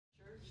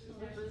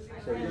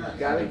So you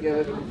got to get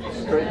it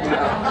straightened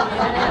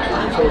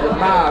out. So the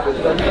mob is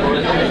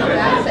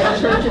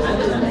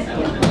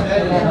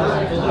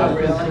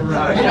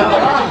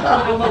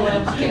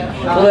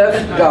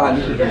Cliff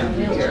Donn.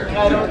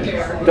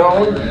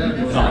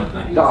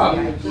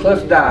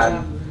 Cliff Donn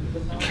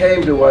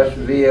came to us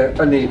via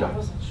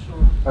Anita.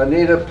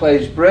 Anita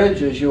plays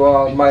bridge, as you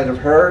all might have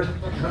heard,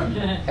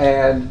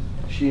 and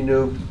she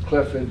knew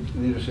Cliff, and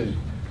Anita said,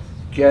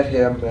 get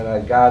him, and I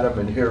got him,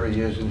 and here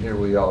he is, and here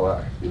we all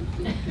are.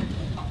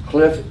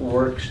 Cliff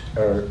works,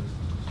 or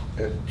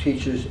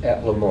teaches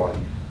at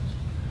Moyne,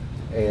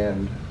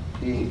 and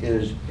he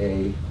is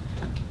a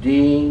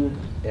dean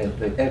at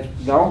the,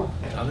 no?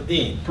 I'm a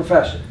dean.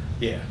 Professor.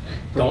 Yeah.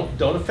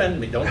 Don't offend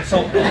me. Don't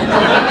insult me.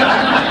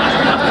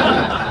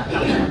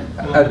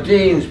 A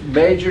dean's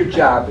major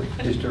job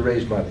is to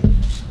raise money.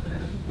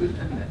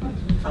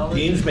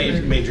 Dean's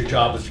major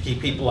job is to keep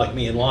people like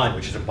me in line,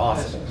 which is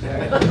impossible.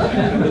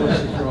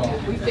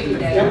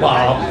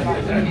 Bob.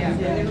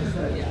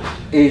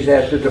 He's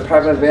at the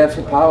Department of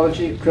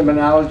Anthropology,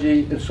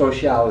 Criminology, and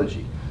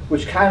Sociology,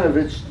 which kind of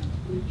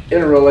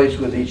interrelates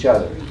with each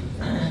other.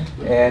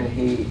 And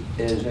he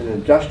is an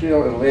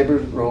industrial and labor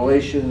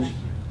relations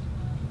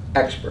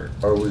expert,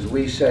 or as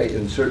we say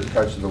in certain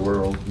parts of the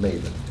world,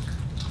 maven.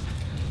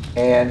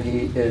 And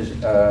he is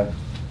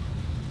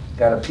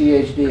got a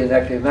PhD in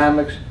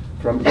economics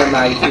from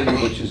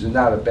MIT, which is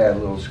not a bad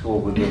little school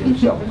within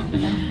itself.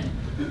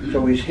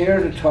 So he's here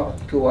to talk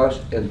to us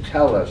and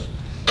tell us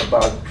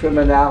about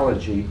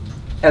criminology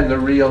and the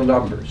real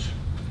numbers.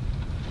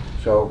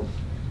 So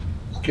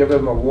give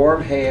him a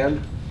warm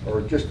hand,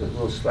 or just a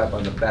little slap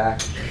on the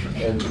back,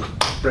 and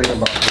bring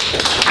him up.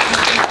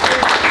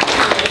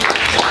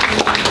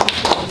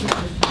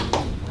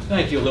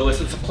 Thank you, Louis.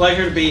 It's a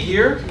pleasure to be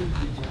here.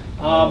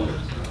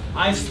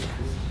 I've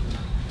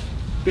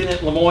been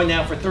at Moyne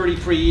now for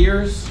 33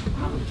 years.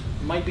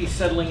 Might be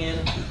settling in.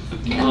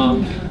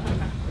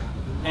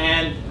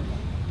 And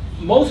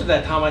most of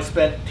that time I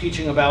spent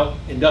teaching about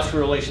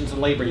industrial relations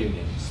and labor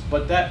unions.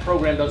 But that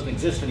program doesn't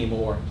exist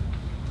anymore.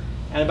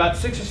 And about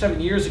 6 or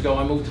 7 years ago,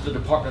 I moved to the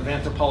Department of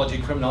Anthropology,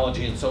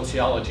 Criminology, and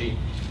Sociology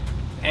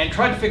and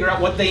tried to figure out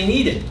what they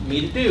needed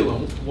me to do.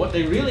 And what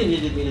they really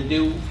needed me to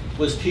do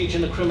was teach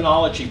in the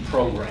criminology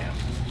program.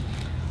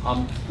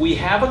 We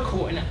have a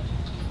course.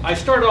 I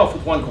started off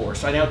with one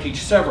course. I now teach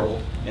several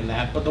in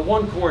that, but the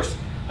one course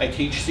I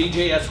teach,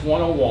 CJS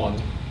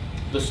 101,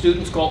 the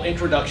students call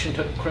Introduction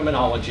to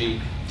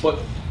Criminology, but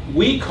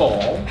we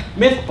call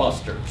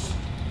Mythbusters,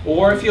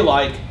 or if you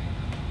like,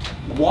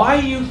 why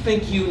you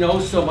think you know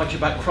so much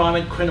about crime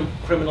and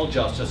criminal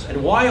justice,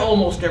 and why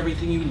almost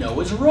everything you know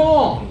is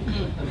wrong,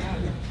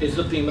 is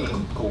the theme of the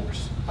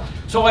course.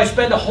 So I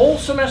spend a whole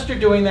semester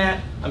doing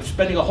that. I'm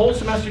spending a whole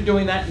semester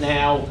doing that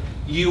now.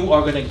 You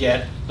are going to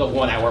get the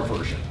 1-hour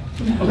version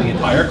of the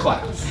entire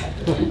class.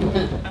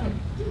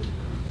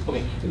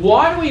 Okay,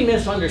 why do we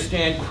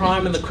misunderstand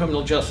crime and the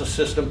criminal justice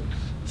system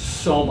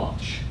so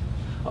much?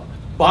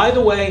 By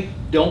the way,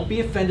 don't be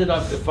offended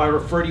if I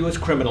refer to you as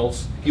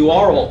criminals. You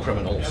are all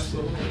criminals.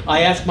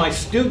 I ask my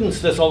students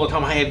this all the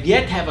time. I have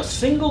yet to have a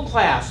single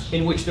class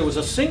in which there was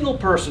a single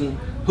person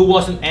who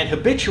wasn't an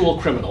habitual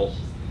criminal.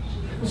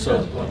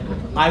 So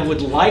I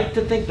would like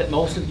to think that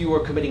most of you are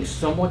committing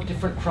somewhat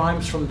different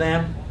crimes from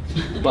them,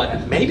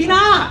 but maybe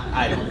not.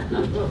 I don't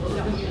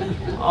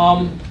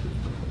know.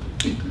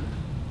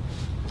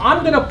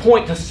 I'm going to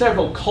point to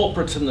several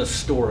culprits in this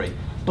story,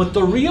 but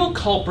the real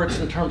culprits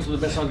in terms of the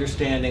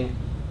misunderstanding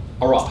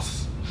are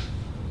us.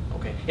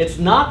 Okay? It's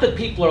not that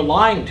people are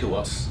lying to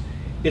us,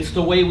 it's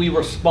the way we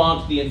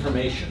respond to the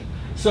information.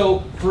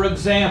 So, for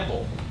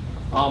example,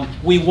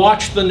 we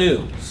watch the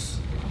news,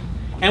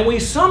 and we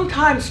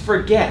sometimes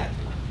forget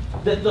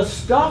that the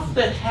stuff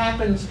that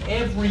happens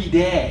every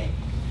day,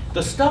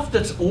 the stuff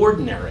that's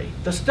ordinary,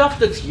 the stuff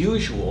that's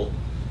usual,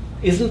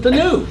 isn't the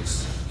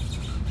news.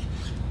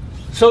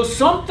 So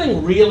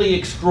something really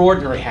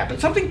extraordinary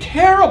happens, something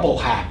terrible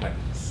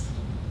happens,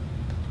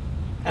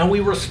 and we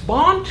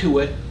respond to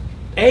it,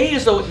 A,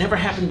 as though it never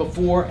happened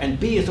before, and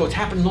B, as though it's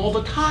happening all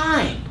the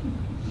time.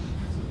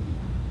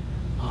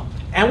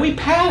 And we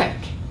panic,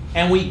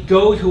 and we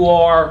go to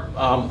our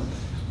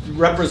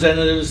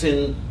representatives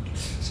in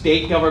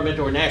state government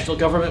or national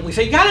government. We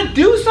say, you got to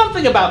do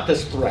something about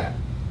this threat.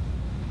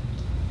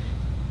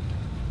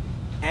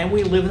 And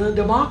we live in a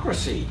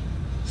democracy.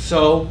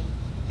 So,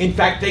 in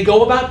fact, they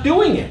go about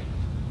doing it.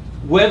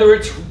 Whether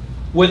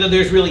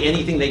there's really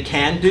anything they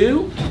can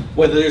do,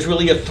 whether there's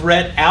really a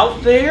threat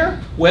out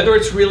there, whether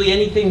it's really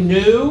anything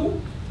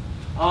new.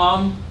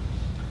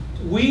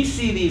 We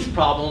see these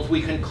problems,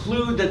 we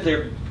conclude that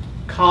they're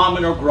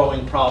common or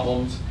growing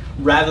problems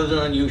rather than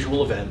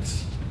unusual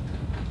events.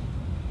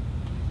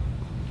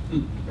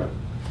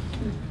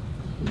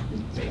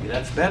 Maybe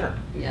that's better.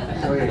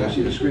 Yeah. Oh, yeah, you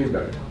see the screen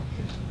better.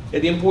 Yeah,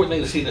 the important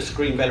thing is to see the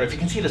screen better. If you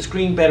can see the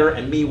screen better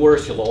and me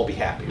worse, you'll all be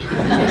happier.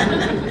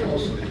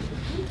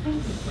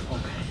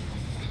 Okay.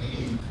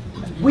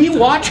 We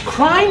watch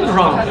crime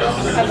dramas.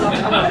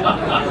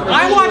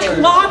 I watch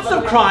lots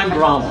of crime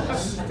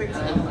dramas.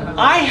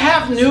 I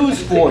have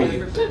news for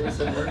you.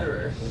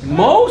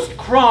 Most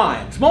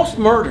crimes, most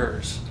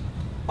murders,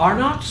 are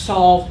not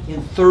solved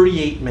in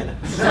 38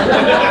 minutes.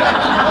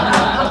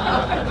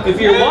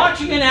 If you're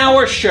watching an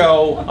hour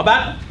show,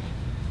 about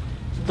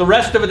the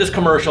rest of it is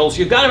commercials,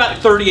 you've got about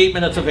 38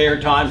 minutes of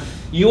airtime.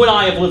 You and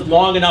I have lived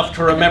long enough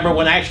to remember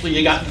when actually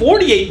you got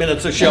 48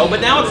 minutes of show,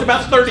 but now it's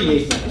about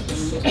 38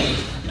 minutes.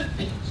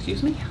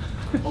 Excuse me?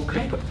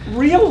 Okay.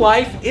 Real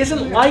life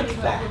isn't like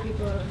that.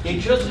 It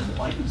just isn't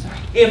like that.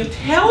 If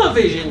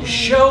television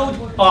showed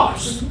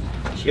us,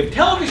 if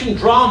television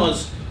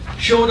dramas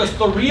showed us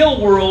the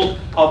real world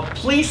of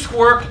police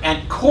work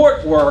and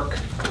court work,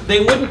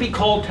 they wouldn't be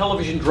called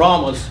television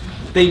dramas,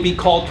 they'd be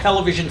called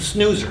television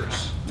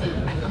snoozers.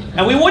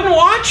 And we wouldn't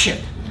watch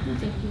it.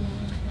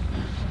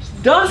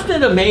 Doesn't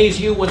it amaze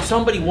you when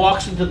somebody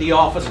walks into the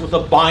office with a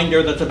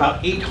binder that's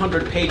about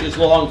 800 pages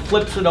long,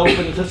 flips it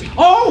open and says,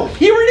 "Oh,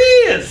 here it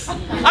is!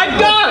 I've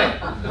got it!"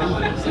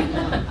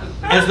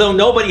 As though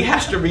nobody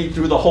has to read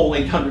through the whole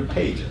 800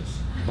 pages.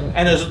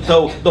 And as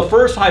though the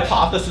first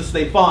hypothesis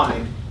they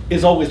find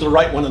is always the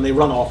right one and they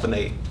run off and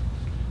they...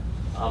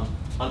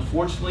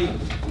 unfortunately,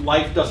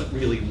 life doesn't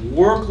really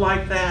work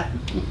like that.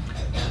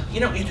 You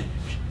know,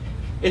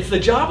 it's the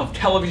job of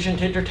television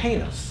to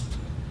entertain us.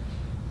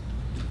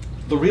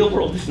 The real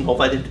world isn't all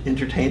that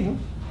entertaining,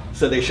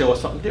 so they show us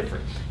something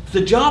different. It's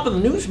the job of the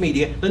news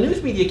media. The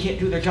news media can't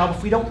do their job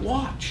if we don't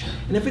watch.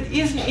 And if it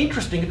isn't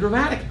interesting and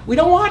dramatic, we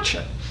don't watch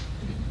it.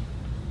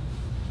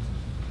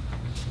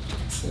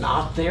 It's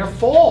not their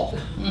fault.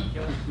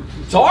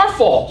 It's our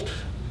fault.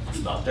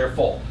 It's not their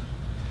fault.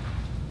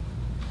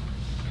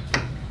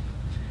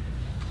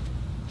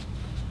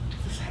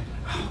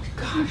 Oh,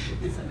 gosh.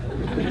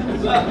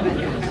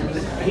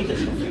 I hate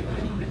this.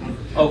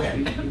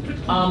 Okay.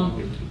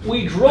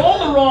 We draw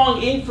the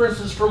wrong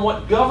inferences from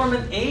what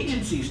government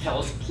agencies tell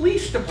us,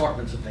 police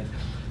departments and things.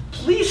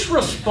 Police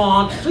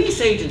respond,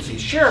 police agencies,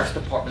 sheriff's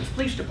departments,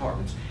 police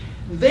departments,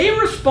 they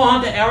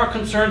respond to our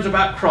concerns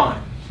about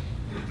crime.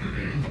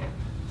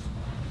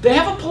 They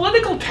have a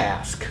political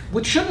task,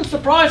 which shouldn't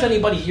surprise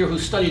anybody here who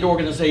studied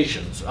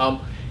organizations.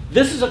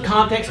 This is a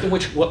context in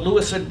which what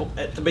Lewis said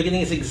at the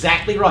beginning is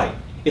exactly right.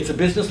 It's a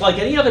business like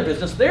any other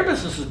business. Their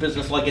business is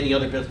business like any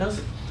other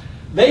business.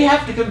 They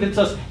have to convince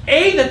us,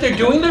 A, that they're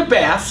doing their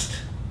best,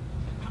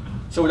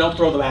 so we don't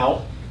throw them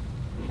out,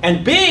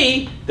 and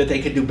B, that they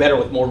can do better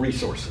with more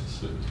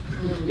resources.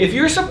 If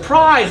you're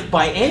surprised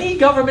by any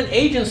government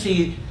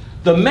agency,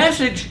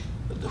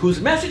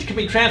 whose message can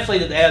be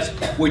translated as,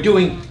 we're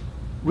doing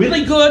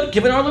really good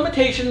given our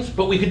limitations,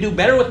 but we could do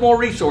better with more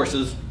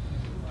resources,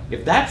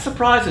 if that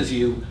surprises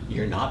you,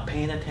 you're not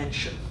paying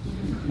attention.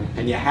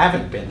 And you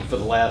haven't been for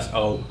the last,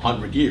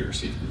 100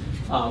 years.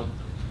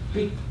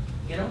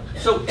 You know,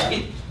 so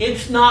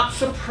it's not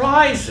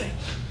surprising.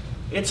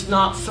 It's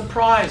not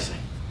surprising.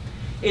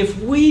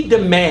 If we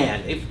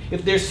demand,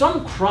 if there's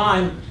some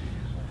crime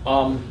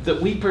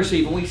that we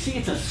perceive and we see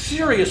it's a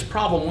serious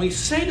problem, we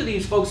say to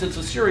these folks it's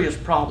a serious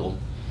problem,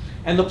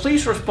 and the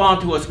police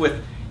respond to us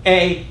with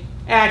A,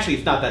 actually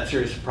it's not that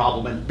serious a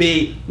problem, and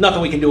B,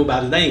 nothing we can do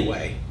about it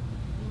anyway,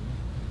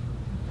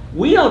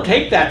 we don't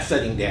take that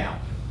sitting down.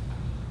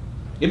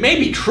 It may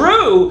be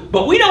true,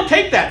 but we don't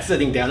take that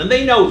sitting down, and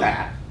they know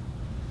that.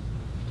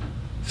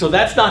 So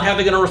that's not how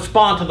they're going to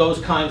respond to those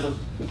kinds of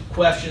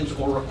questions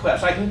or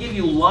requests. I can give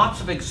you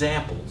lots of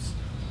examples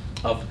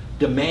of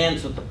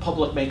demands that the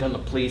public make on the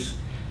police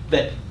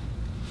that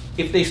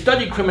if they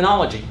studied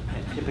criminology,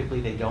 and typically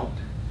they don't,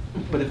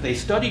 but if they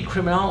studied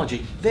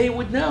criminology, they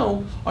would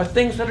know are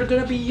things that are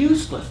going to be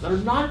useless, that are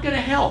not going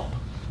to help,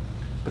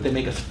 but they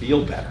make us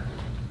feel better.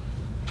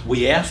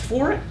 We asked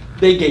for it,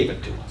 they gave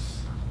it to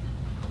us.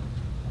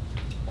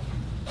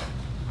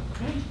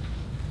 Okay?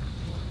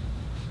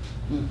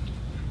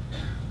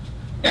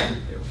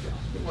 There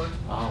we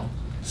go.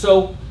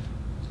 So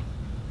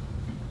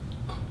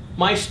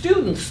my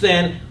students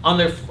then on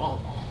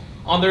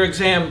their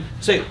exam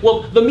say,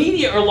 well, the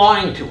media are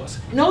lying to us.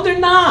 No, they're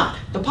not.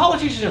 The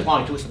politicians are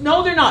lying to us.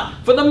 No, they're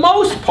not. For the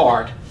most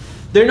part,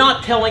 they're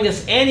not telling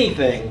us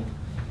anything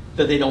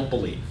that they don't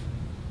believe.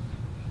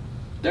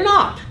 They're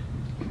not.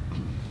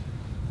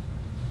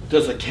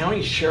 Does the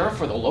county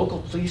sheriff or the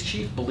local police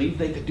chief believe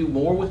they could do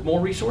more with more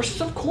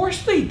resources? Of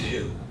course they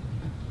do.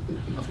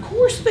 Of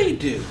course they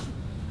do.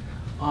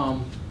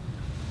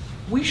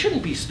 We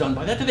shouldn't be stunned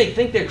by that. Do they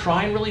think they're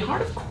trying really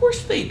hard? Of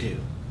course they do.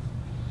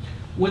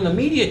 When the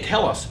media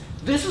tell us,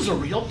 this is a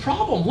real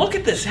problem, look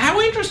at this,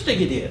 how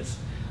interesting it is.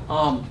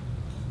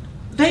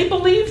 They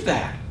believe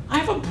that. I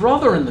have a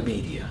brother in the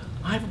media.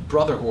 I have a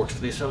brother who works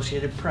for the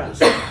Associated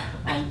Press.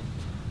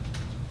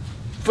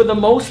 For the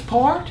most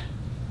part,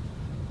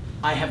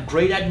 I have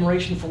great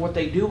admiration for what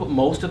they do, but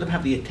most of them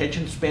have the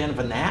attention span of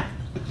a gnat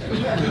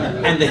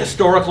and the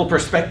historical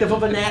perspective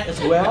of a gnat as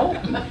well.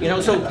 You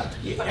know, so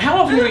how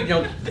often do we,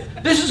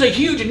 this is a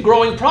huge and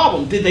growing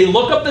problem. Did they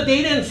look up the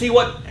data and see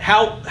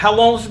how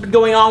long this has been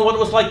going on, what it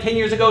was like 10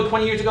 years ago,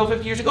 20 years ago,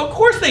 50 years ago? Of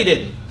course they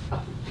didn't.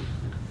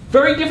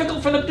 Very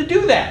difficult for them to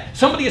do that.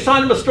 Somebody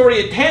assigned them a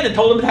story at 10 and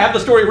told them to have the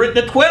story written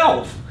at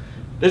 12.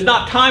 There's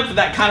not time for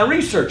that kind of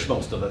research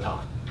most of the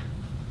time.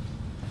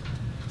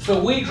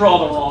 So we draw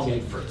the wrong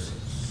inferences.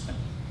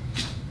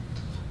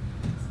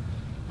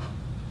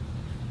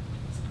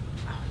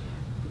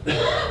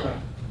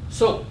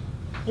 So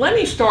let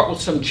me start with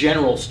some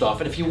general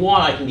stuff, and if you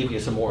want, I can give you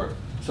some more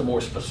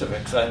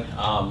specifics.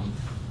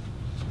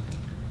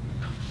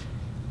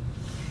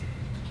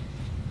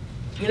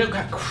 You know,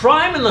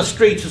 crime in the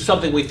streets is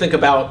something we think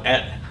about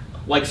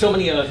like so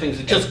many other things.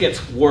 It just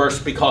gets worse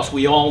because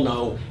we all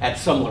know at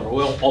some level,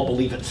 we all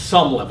believe at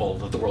some level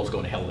that the world's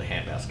going to hell in a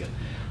handbasket.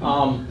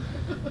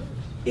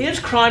 Is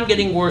crime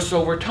getting worse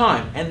over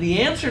time? And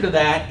the answer to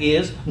that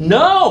is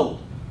no,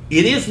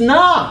 it is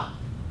not.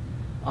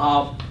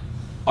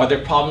 Are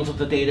there problems with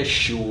the data?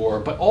 Sure,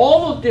 but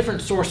all the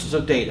different sources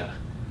of data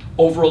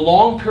over a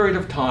long period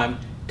of time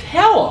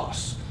tell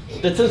us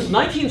that since the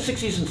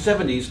 1960s and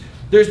 70s,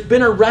 there's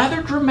been a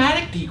rather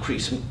dramatic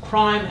decrease in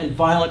crime and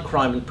violent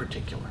crime in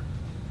particular.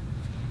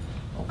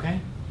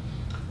 Okay?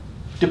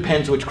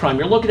 Depends which crime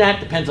you're looking at,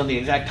 depends on the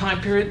exact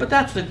time period, but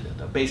that's the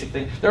basic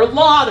thing. There are a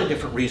lot of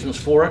different reasons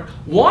for it.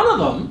 One of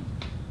them,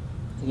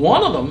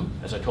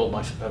 as I tell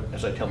my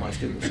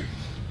students,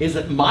 is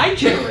that my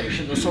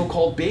generation, the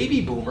so-called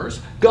baby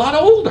boomers, got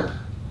older.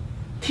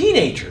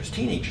 Teenagers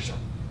are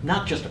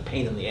not just a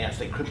pain in the ass,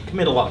 they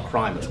commit a lot of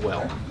crime as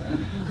well.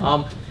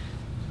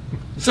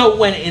 So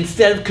when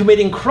instead of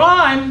committing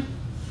crime,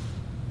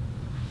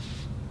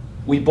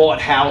 we bought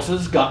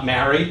houses, got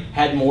married,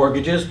 had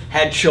mortgages,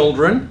 had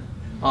children,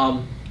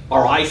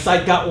 our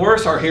eyesight got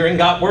worse, our hearing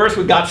got worse,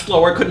 we got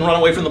slower, couldn't run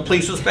away from the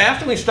police as fast,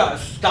 and we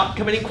stopped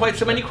committing quite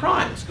so many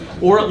crimes.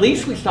 Or at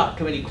least we stopped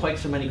committing quite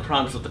so many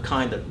crimes of the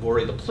kind that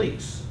worry the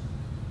police.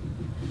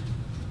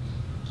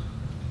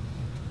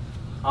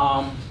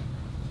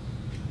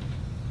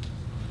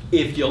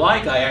 If you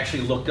like, I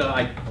actually looked at,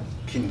 I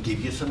can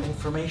give you some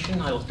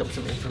information. I looked up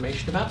some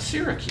information about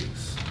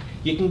Syracuse.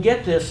 You can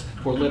get this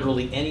for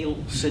literally any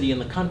city in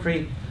the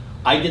country.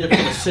 I did it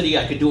for the city.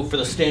 I could do it for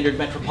the standard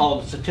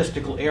metropolitan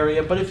statistical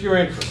area, but if you're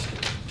interested,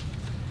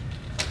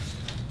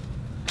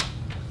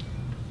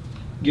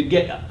 you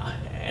get,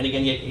 and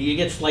again, you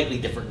get slightly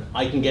different.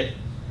 I can get,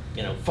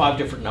 5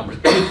 different numbers.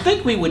 You'd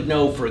think we would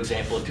know, for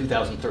example, in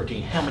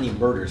 2013, how many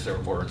murders there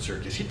were in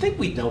Syracuse. You'd think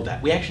we'd know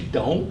that. We actually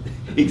don't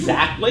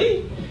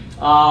exactly.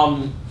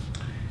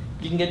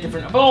 You can get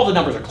different, but all the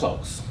numbers are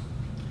close.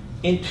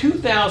 In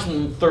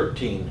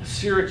 2013,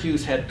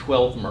 Syracuse had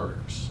 12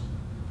 murders.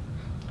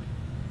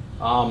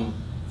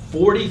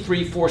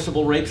 43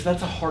 forcible rapes,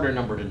 that's a harder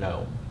number to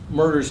know.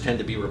 Murders tend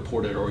to be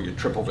reported or you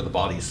trip over the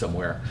bodies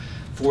somewhere.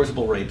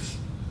 Forcible rapes,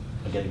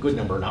 again, a good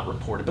number are not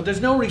reported, but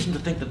there's no reason to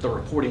think that the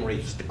reporting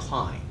rate has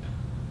declined.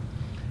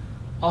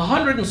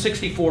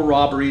 164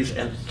 robberies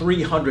and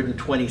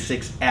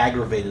 326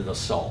 aggravated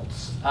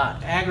assaults.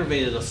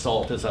 Aggravated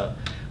assault is an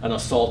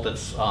assault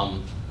that's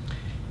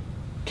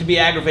can be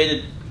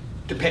aggravated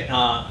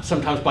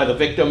sometimes by the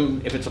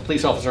victim. If it's a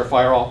police officer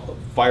or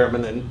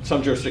fireman, in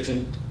some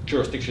jurisdictions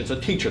a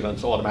teacher, then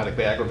it's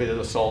automatically aggravated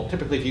assault.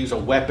 Typically if you use a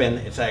weapon,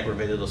 it's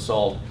aggravated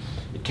assault.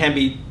 It can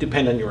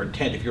depend on your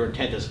intent. If your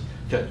intent is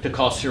to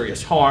cause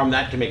serious harm,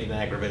 that can make it an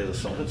aggravated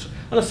assault. It's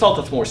an assault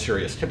that's more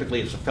serious.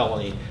 Typically it's a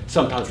felony,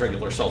 sometimes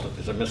regular assault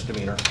is a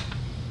misdemeanor.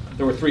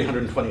 There were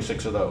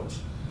 326 of those.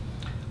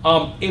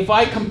 If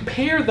I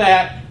compare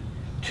that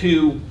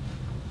to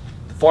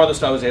the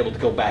farthest I was able to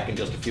go back in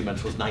just a few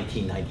minutes was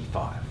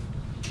 1995.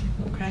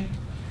 Okay?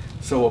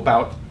 So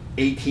about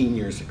 18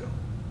 years ago.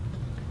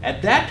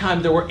 At that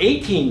time there were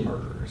 18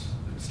 murders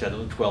instead of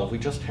the 12 we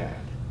just had.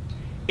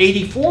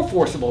 84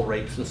 forcible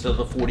rapes instead of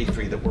the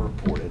 43 that were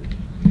reported.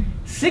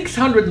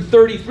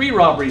 633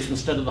 robberies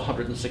instead of the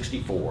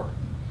 164.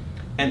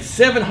 And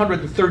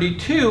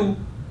 732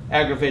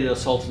 aggravated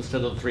assaults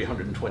instead of the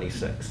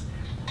 326.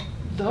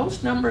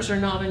 Those numbers are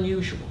not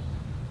unusual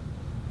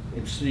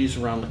in cities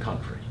around the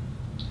country.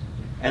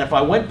 And if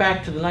I went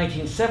back to the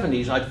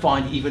 1970s, I'd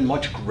find even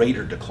much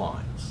greater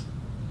declines.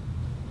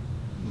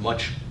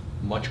 Much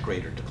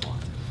greater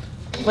declines.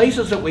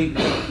 Places that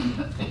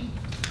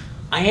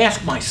I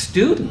ask my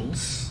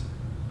students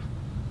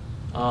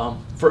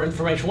for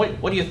information.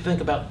 What do you think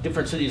about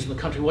different cities in the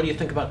country? What do you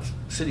think about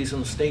cities in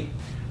the state?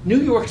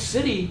 New York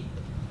City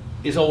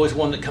is always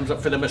one that comes up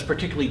for them as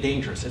particularly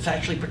dangerous. It's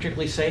actually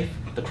particularly safe.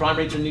 The crime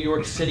rates in New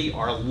York City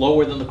are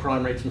lower than the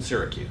crime rates in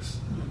Syracuse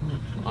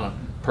on a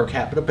per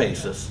capita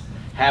basis.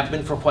 Have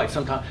been for quite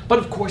some time. But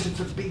of course it's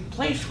a big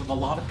place with a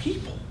lot of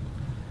people.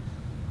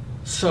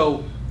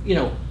 So,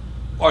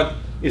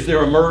 is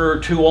there a murder or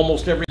two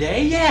almost every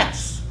day?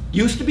 Yes.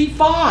 Used to be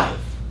 5.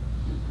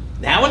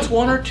 Now it's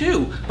 1 or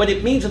 2. But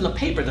it means in the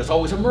paper there's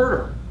always a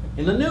murder.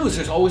 In the news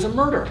there's always a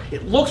murder.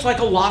 It looks like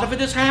a lot of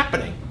it is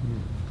happening.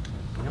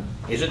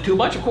 Is it too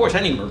much? Of course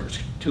any murder is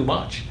too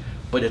much.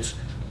 But it's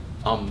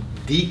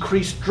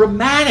decreased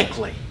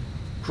dramatically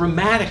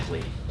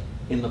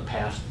in the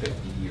past 50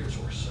 years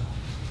or so.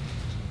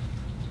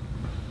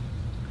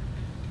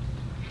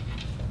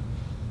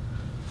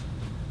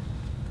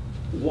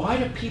 Why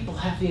do people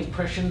have the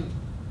impression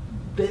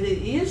that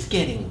it is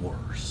getting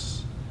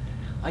worse?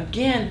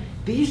 Again,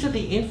 these are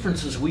the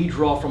inferences we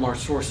draw from our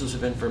sources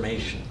of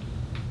information.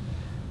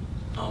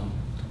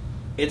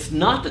 It's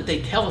not that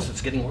they tell us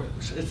it's getting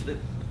worse. It's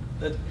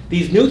that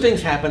these new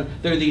things happen.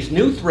 There are these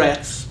new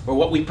threats, or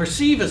what we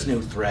perceive as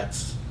new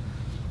threats.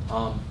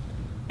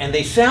 And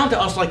they sound to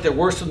us like they're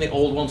worse than the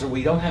old ones, or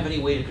we don't have any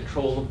way to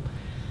control them.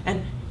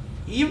 And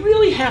you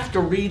really have to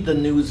read the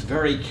news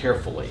very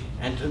carefully,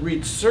 and to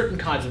read certain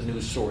kinds of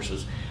news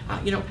sources.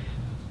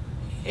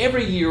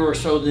 Every year or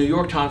so, the New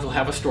York Times will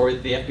have a story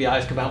that the FBI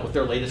has come out with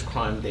their latest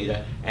crime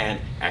data, and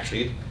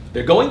actually,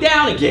 they're going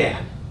down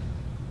again.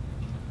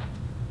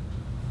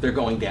 They're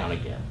going down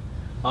again.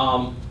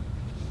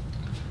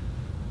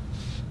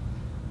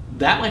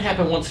 That might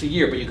happen once a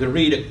year, but you can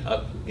read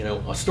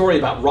a story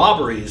about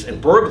robberies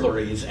and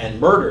burglaries and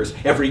murders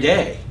every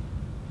day.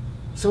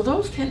 So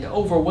those tend to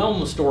overwhelm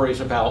the stories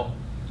about,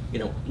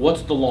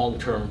 what's the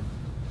long-term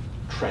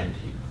trend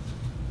here.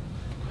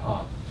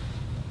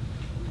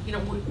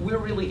 We're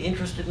really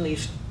interested in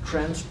these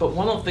trends, but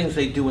one of the things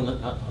they do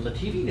on the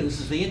TV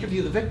news is they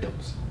interview the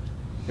victims.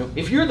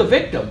 If you're the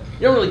victim,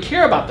 you don't really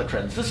care about the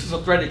trends. This is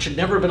a threat that should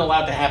never have been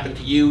allowed to happen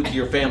to you, to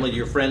your family, to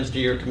your friends, to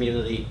your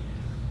community.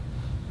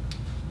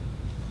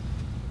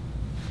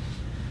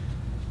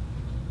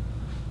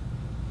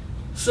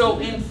 So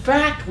in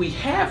fact, we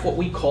have what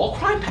we call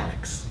crime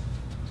panics.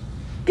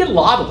 Get a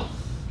lot of them.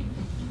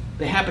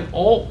 They happen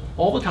all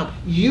the time,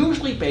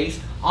 usually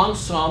based on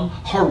some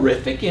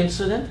horrific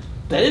incident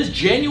that is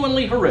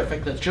genuinely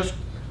horrific, that's just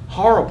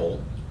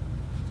horrible.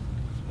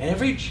 And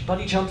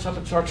everybody jumps up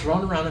and starts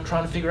running around and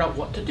trying to figure out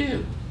what to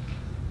do.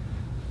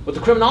 What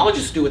the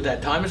criminologists do at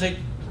that time is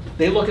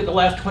they look at the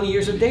last 20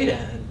 years of data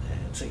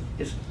and say,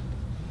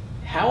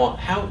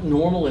 how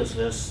normal is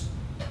this?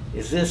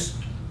 Is this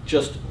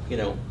just,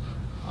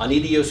 an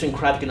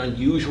idiosyncratic and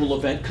unusual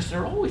event? Because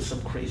there are always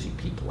some crazy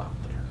people out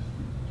there.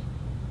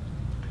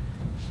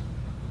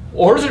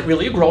 Or is it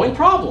really a growing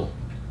problem?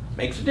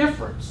 Makes a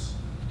difference.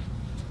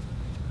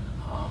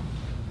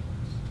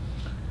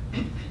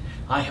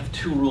 I have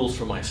two rules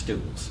for my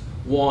students.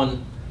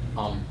 One,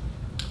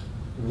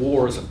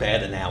 war is a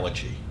bad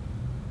analogy.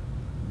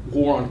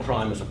 War on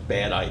crime is a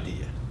bad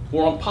idea.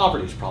 War on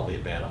poverty is probably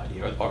a bad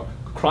idea. Are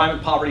crime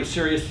and poverty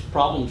serious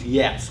problems?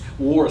 Yes.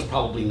 War is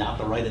probably not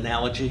the right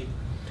analogy.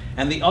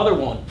 And the other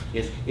one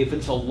is, if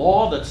it's a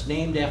law that's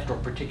named after a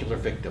particular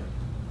victim,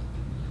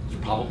 it's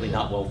probably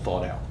not well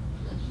thought out.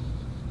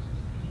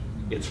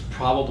 It's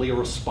probably a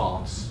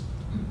response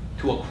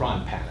to a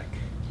crime panic.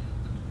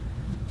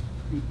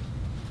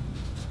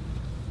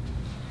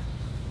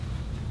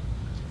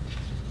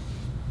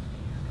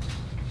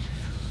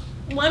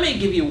 Let me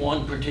give you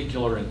one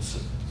particular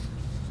instance.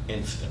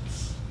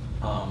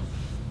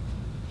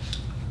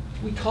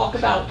 We talk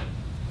about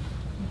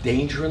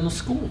danger in the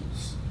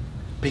schools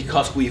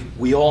because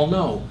we all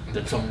know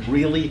that some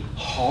really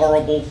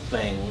horrible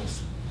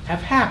things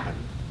have happened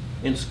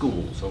in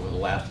schools over the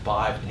last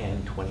 5,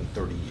 10, 20,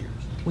 30 years.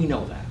 We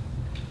know that.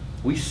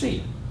 We see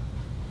it.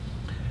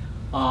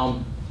 What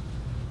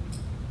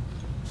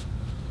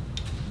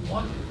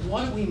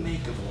do we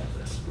make of all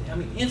this? I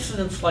mean,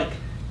 incidents like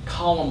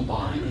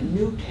Columbine in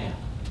Newtown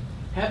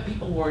have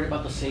people worried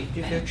about the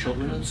safety of their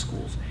children in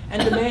schools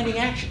and demanding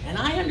action. And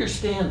I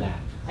understand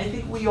that. I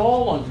think we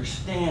all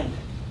understand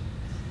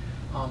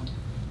it.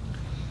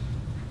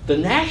 The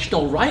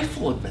National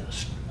Rifle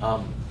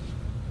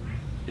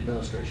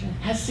Administration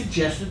has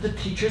suggested that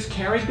teachers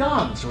carry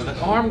guns or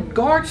that armed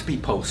guards be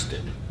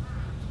posted.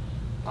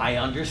 I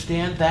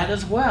understand that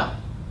as well.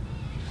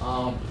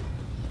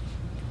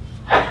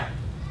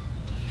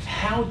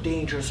 How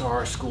dangerous are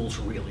our schools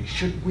really?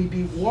 Should we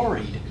be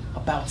worried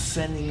about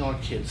sending our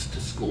kids to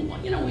school?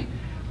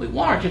 We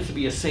want our kids to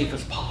be as safe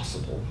as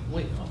possible.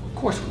 Of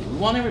course we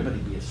want everybody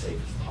to be as safe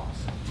as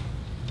possible.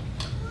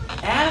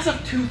 As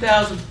of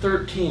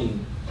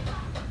 2013,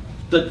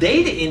 the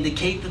data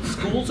indicate that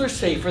schools are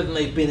safer than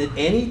they've been at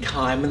any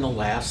time in the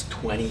last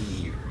 20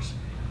 years.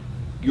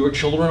 Your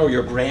children or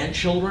your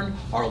grandchildren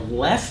are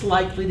less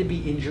likely to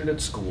be injured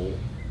at school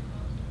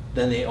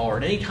than they are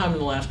at any time in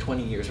the last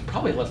 20 years, and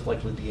probably less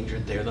likely to be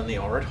injured there than they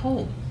are at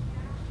home.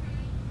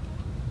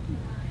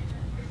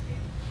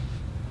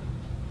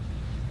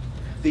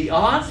 The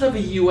odds of a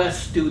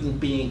US student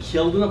being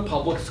killed in a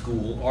public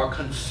school are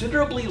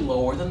considerably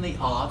lower than the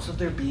odds of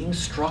their being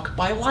struck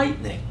by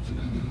lightning.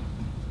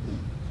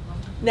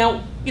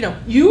 Now,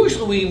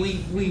 usually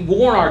we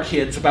warn our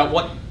kids about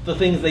what the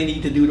things they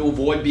need to do to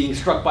avoid being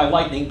struck by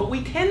lightning, but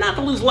we tend not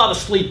to lose a lot of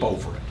sleep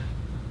over it.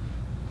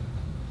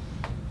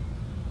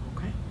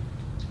 Okay?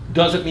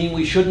 Does it mean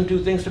we shouldn't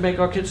do things to make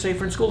our kids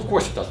safer in school? Of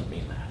course it doesn't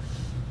mean that.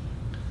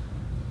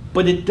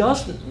 But it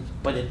does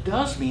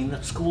mean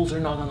that schools are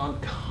not an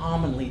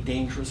uncommonly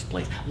dangerous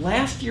place.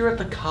 Last year at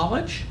the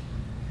college,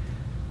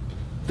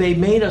 they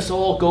made us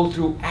all go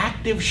through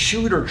active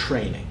shooter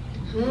training.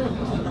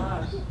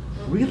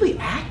 Really?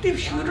 Active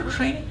shooter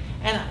training?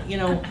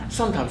 And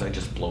sometimes I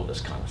just blow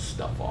this kind of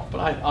stuff off,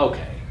 but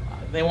okay,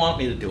 they want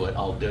me to do it,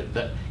 I'll do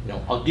it.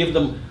 I'll give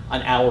them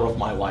an hour of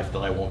my life that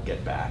I won't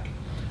get back.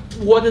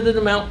 What did it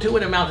amount to?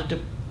 It amounted to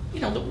you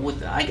know,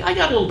 I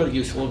got a little bit of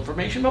useful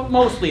information, but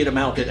mostly it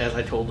amounted, as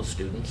I told the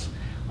students,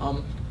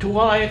 to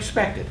what I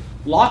expected.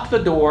 Lock the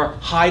door,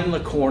 hide in the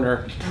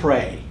corner,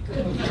 pray.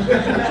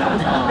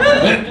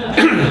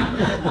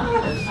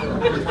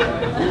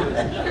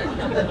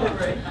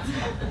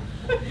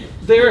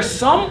 There are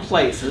some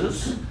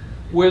places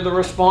where the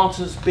response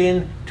has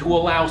been to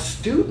allow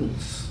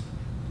students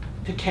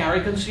to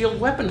carry concealed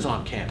weapons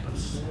on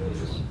campus.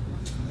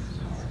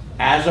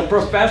 As a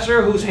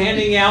professor who's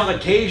handing out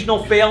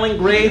occasional failing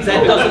grades,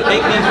 that doesn't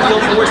make me feel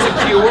more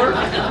secure.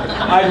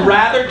 I'd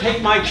rather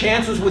take my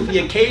chances with the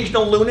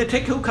occasional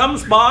lunatic who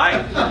comes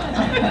by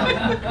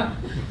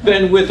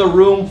than with a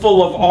room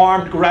full of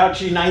armed,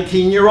 grouchy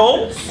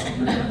 19-year-olds.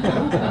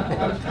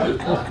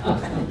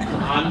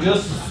 I'm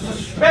just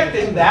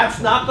suspecting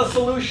that's not the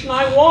solution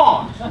I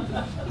want.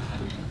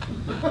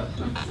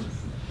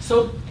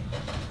 So,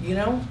 you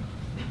know,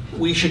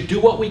 we should do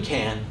what we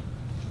can.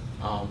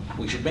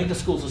 We should make the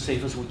schools as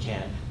safe as we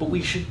can, but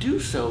we should do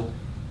so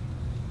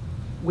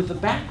with the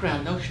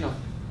background notion of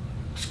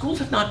schools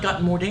have not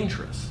gotten more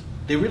dangerous.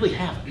 They really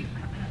haven't.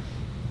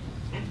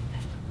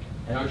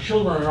 And our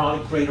children are not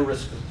at greater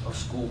risk of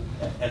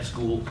at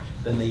school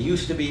than they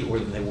used to be or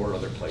than they were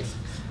other places.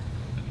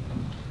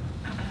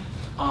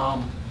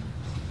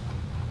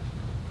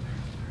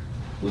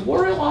 We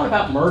worry a lot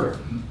about murder.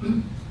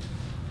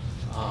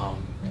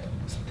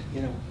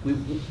 You know,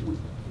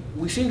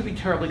 we seem to be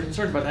terribly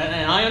concerned about that,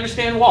 and I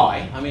understand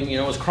why. I mean, you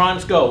know, as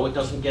crimes go, it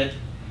doesn't get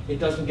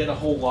a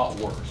whole lot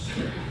worse.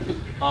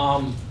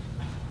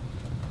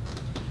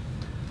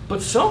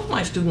 But some of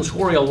my students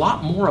worry a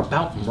lot more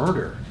about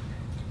murder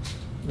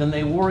than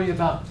they worry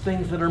about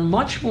things that are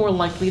much more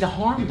likely to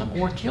harm them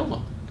or kill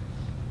them.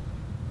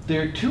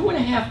 They're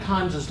 2.5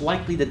 times as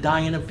likely to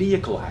die in a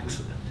vehicle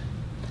accident.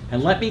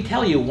 And let me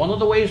tell you, one of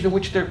the ways in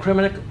which they're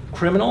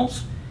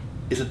criminals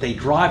is that they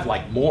drive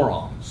like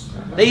morons.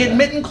 They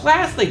admit in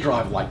class they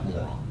drive like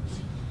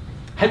morons.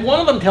 Had one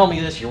of them tell me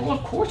this year, well,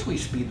 of course we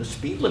speed. The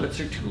speed limits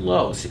are too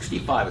low.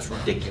 65 is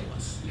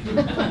ridiculous.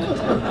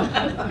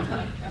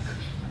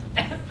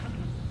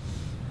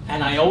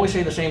 And I always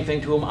say the same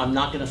thing to them. I'm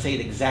not going to say it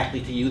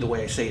exactly to you the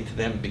way I say it to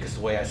them, because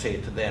the way I say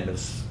it to them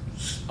is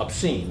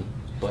obscene.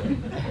 But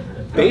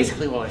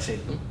basically what I say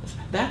to them is,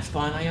 that's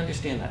fine, I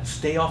understand that.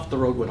 Stay off the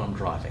road when I'm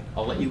driving.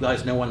 I'll let you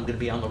guys know when I'm going to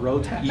be on the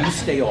road. You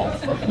stay off,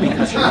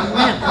 because you're a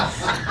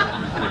menace.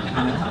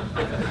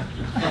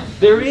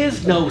 There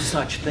is no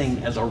such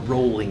thing as a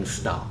rolling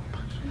stop.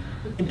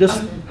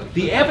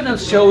 The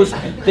evidence shows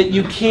that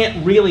you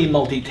can't really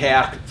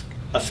multitask,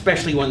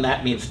 especially when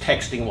that means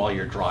texting while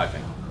you're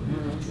driving.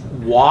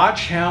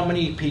 Watch how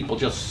many people,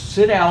 just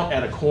sit out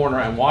at a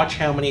corner and watch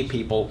how many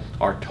people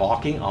are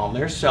talking on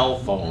their cell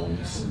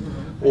phones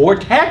or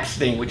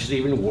texting, which is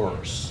even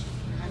worse,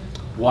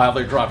 while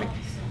they're driving.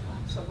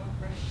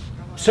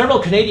 Several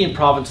Canadian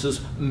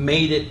provinces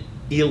made it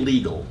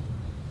illegal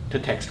to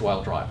text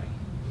while driving.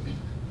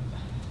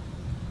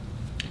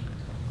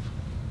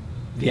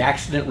 The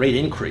accident rate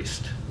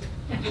increased.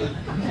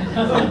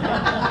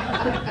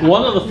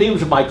 One of the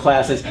themes of my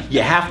class is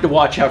you have to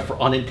watch out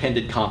for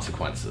unintended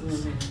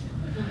consequences.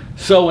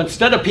 So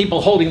instead of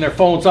people holding their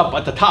phones up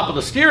at the top of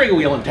the steering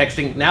wheel and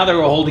texting, now they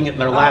were holding it in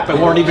their lap and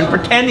weren't even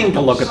pretending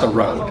to look at the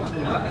road.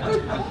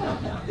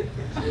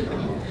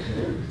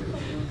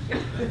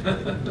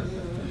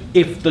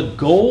 If the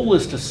goal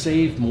is to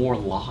save more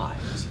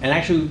lives, and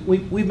actually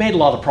we've made a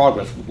lot of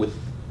progress with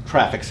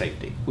traffic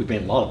safety. We've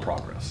made a lot of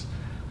progress.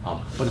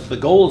 But if the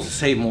goal is to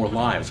save more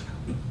lives,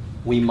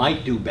 we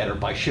might do better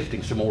by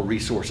shifting some more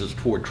resources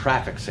toward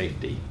traffic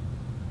safety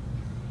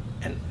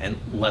and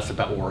less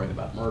about worrying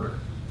about murder.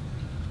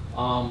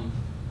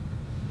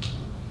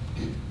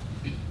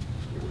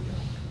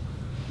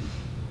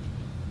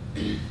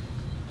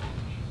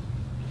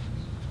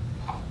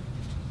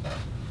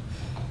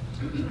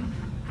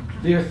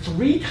 They're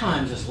 3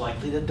 times as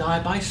likely to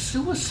die by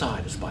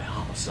suicide as by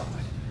homicide.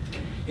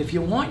 If you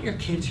want your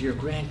kids or your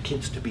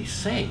grandkids to be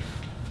safe,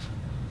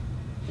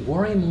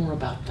 worry more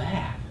about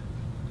that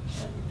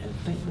and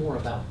think more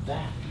about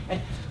that.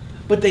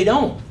 But they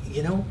don't,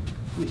 you know.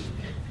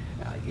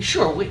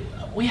 Sure,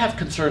 we have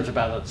concerns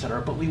about it, et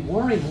cetera, but we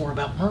worry more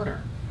about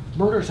murder.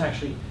 Murder is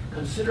actually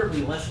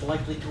considerably less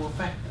likely to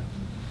affect them.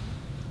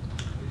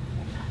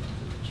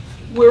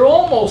 We're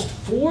almost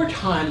 4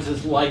 times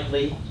as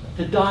likely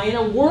to die in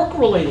a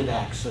work-related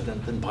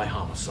accident than by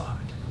homicide.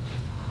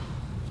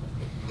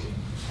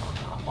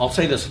 I'll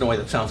say this in a way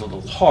that sounds a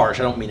little harsh.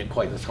 I don't mean it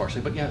quite this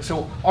harshly, but yeah,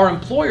 so our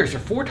employers are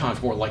 4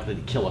 times more likely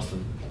to kill us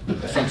than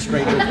some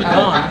stranger with a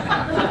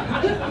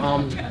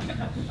gun.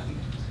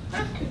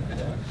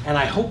 And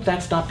I hope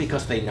that's not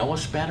because they know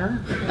us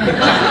better.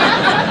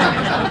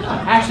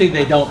 Actually,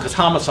 they don't, because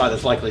homicide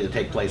is likely to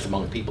take place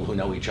among people who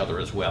know each other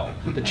as well.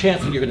 The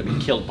chance that you're going to be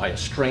killed by a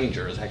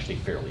stranger is actually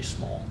fairly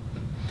small.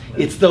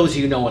 It's those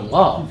you know and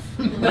love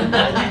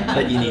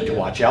that you need to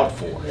watch out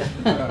for.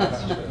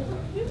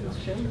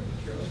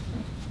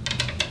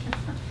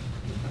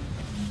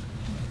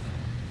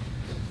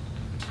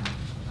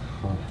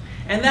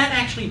 And that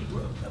actually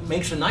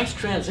makes a nice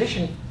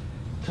transition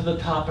to the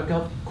topic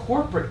of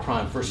corporate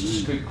crime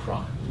versus street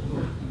crime.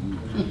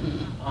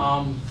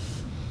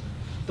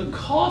 The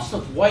costs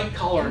of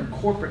white-collar and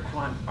corporate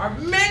crime are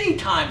many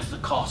times the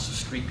costs of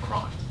street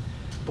crime.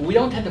 But we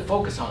don't tend to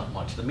focus on it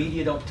much. The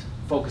media don't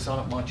focus on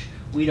it much.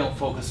 We don't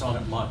focus on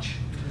it much.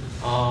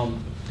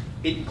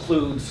 It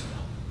includes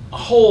a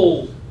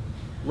whole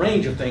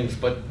range of things,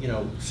 but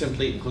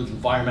simply it includes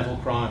environmental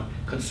crime,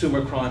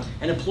 consumer crime,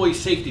 and employee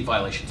safety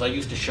violations. I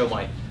used to show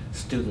my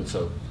students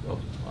a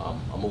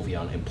movie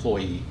on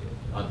employee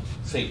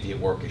safety at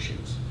work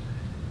issues.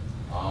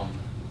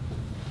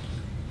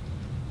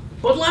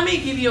 But let me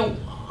give you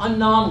a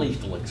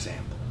non-lethal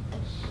example.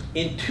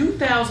 In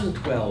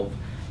 2012,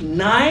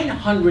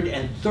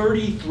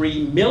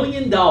 $933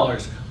 million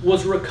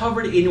was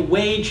recovered in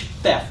wage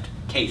theft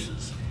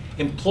cases.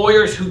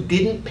 Employers who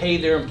didn't pay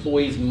their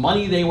employees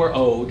money they were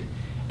owed,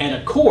 and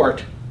a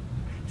court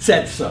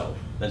said so,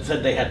 and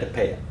said they had to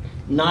pay it.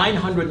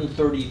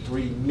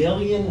 $933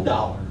 million,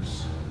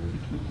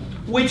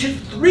 which is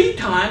 3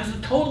 times the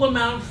total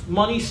amount of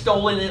money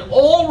stolen in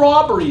all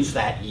robberies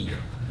that year.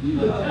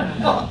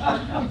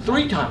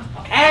 3 times.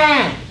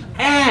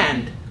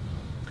 And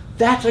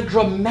that's a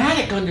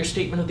dramatic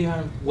understatement of the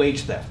amount of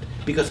wage theft,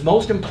 because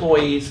most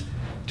employees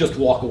just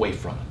walk away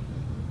from it.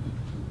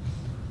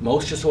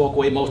 Most just walk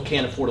away. Most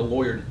can't afford a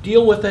lawyer to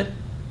deal with it.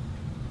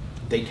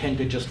 They tend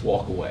to just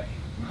walk away.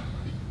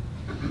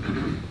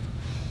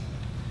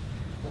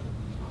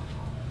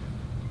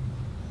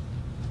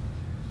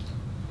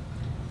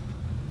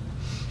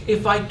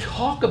 If I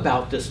talk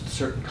about this in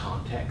certain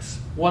contexts,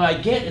 what I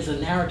get is a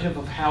narrative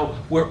of how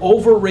we're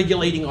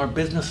over-regulating our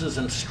businesses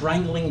and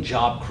strangling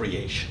job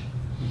creation.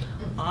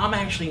 I'm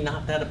actually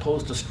not that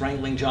opposed to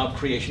strangling job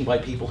creation by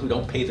people who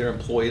don't pay their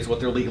employees what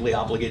they're legally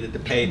obligated to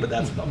pay, but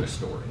that's another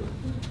story.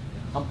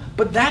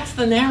 But that's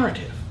the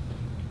narrative.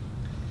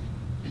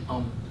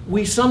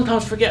 We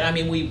sometimes forget, I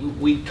mean,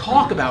 we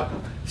talk about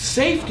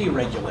safety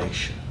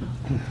regulation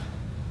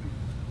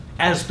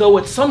as though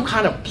it's some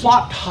kind of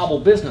plot to hobble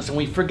business, and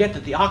we forget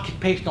that the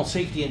Occupational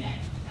Safety and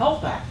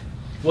Health Act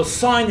was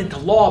signed into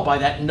law by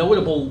that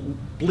notable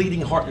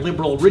bleeding heart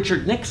liberal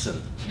Richard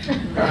Nixon.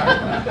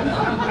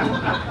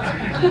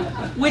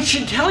 Which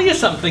should tell you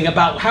something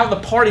about how the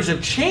parties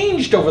have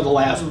changed over the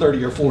last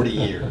 30 or 40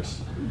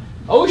 years.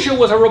 OSHA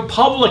was a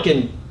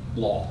Republican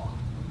law.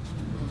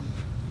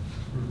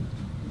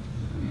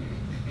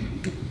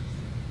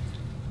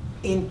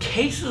 In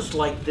cases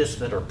like this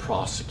that are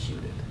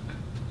prosecuted,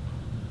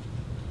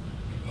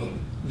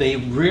 they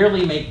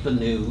rarely make the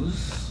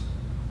news.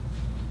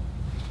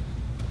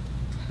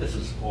 This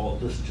is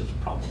just a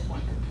problem with my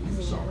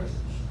computer, sorry.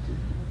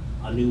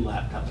 A new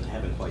laptop and I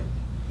haven't quite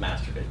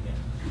mastered it yet.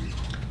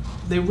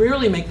 They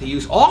rarely make the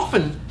news,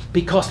 often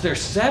because they're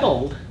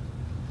settled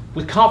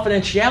with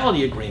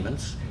confidentiality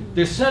agreements.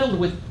 They're settled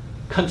with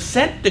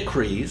consent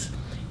decrees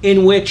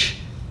in which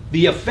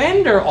the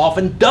offender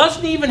often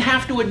doesn't even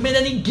have to admit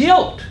any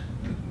guilt.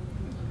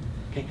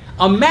 Okay.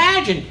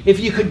 Imagine if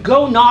you could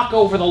go knock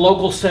over the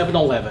local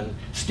 7-Eleven,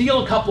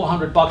 steal a couple of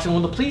 $100, and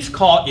when the police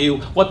caught you,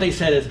 what they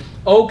said is,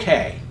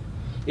 okay,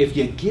 if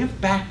you give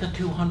back the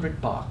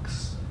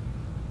 $200,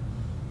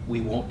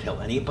 we won't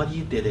tell anybody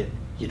you did it.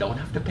 You don't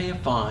have to pay a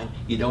fine.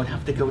 You don't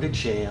have to go to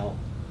jail.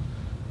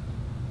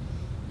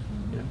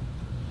 You know,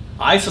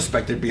 I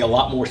suspect there'd be a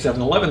lot more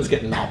 7-Elevens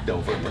getting knocked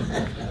over,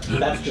 but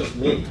that's just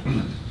me.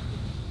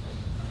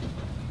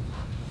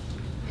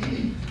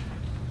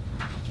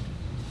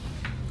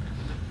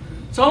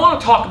 So I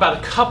want to talk about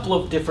a couple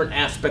of different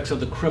aspects of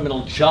the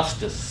criminal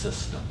justice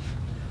system.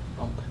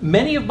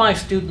 Many of my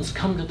students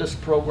come to this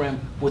program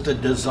with a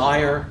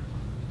desire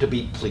to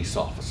be police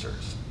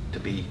officers, to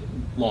be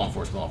law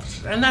enforcement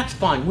officers. And that's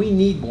fine. We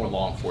need more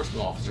law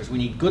enforcement officers. We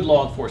need good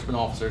law enforcement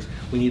officers.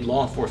 We need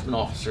law enforcement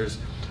officers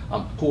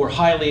who are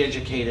highly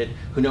educated,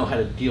 who know how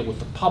to deal with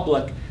the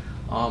public.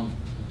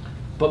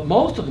 But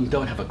most of them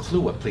don't have a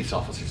clue what police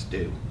officers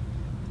do.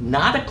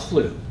 Not a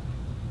clue.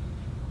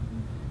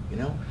 You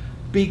know?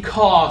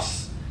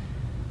 Because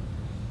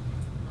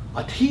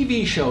a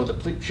TV show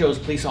that shows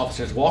police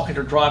officers walking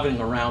or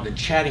driving around and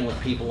chatting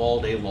with people all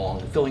day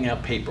long and filling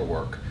out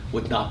paperwork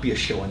would not be a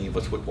show any of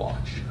us would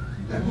watch.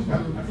 A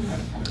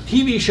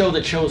TV show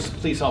that shows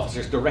police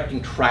officers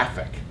directing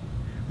traffic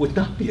would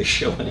not be a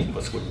show any of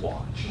us would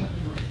watch.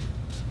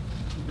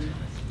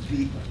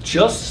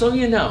 Just so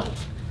you know,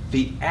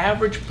 the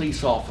average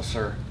police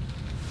officer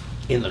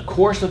in the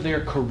course of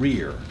their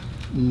career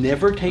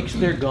never takes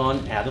their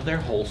gun out of their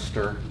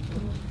holster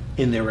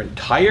in their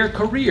entire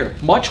career,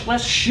 much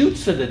less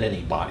shoots it at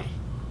anybody.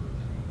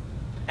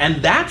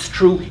 And that's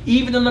true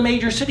even in the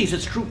major cities.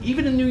 It's true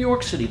even in New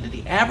York City, that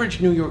the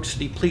average New York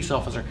City police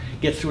officer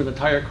gets through an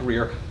entire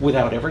career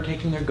without ever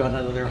taking their gun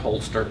out of their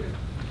holster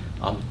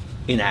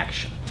in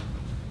action.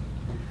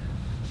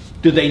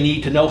 Do they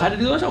need to know how to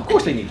do those? Of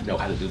course they need to know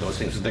how to do those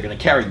things. If they're going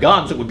to carry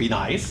guns, it would be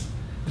nice.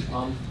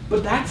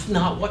 But that's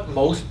not what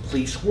most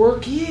police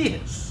work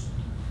is.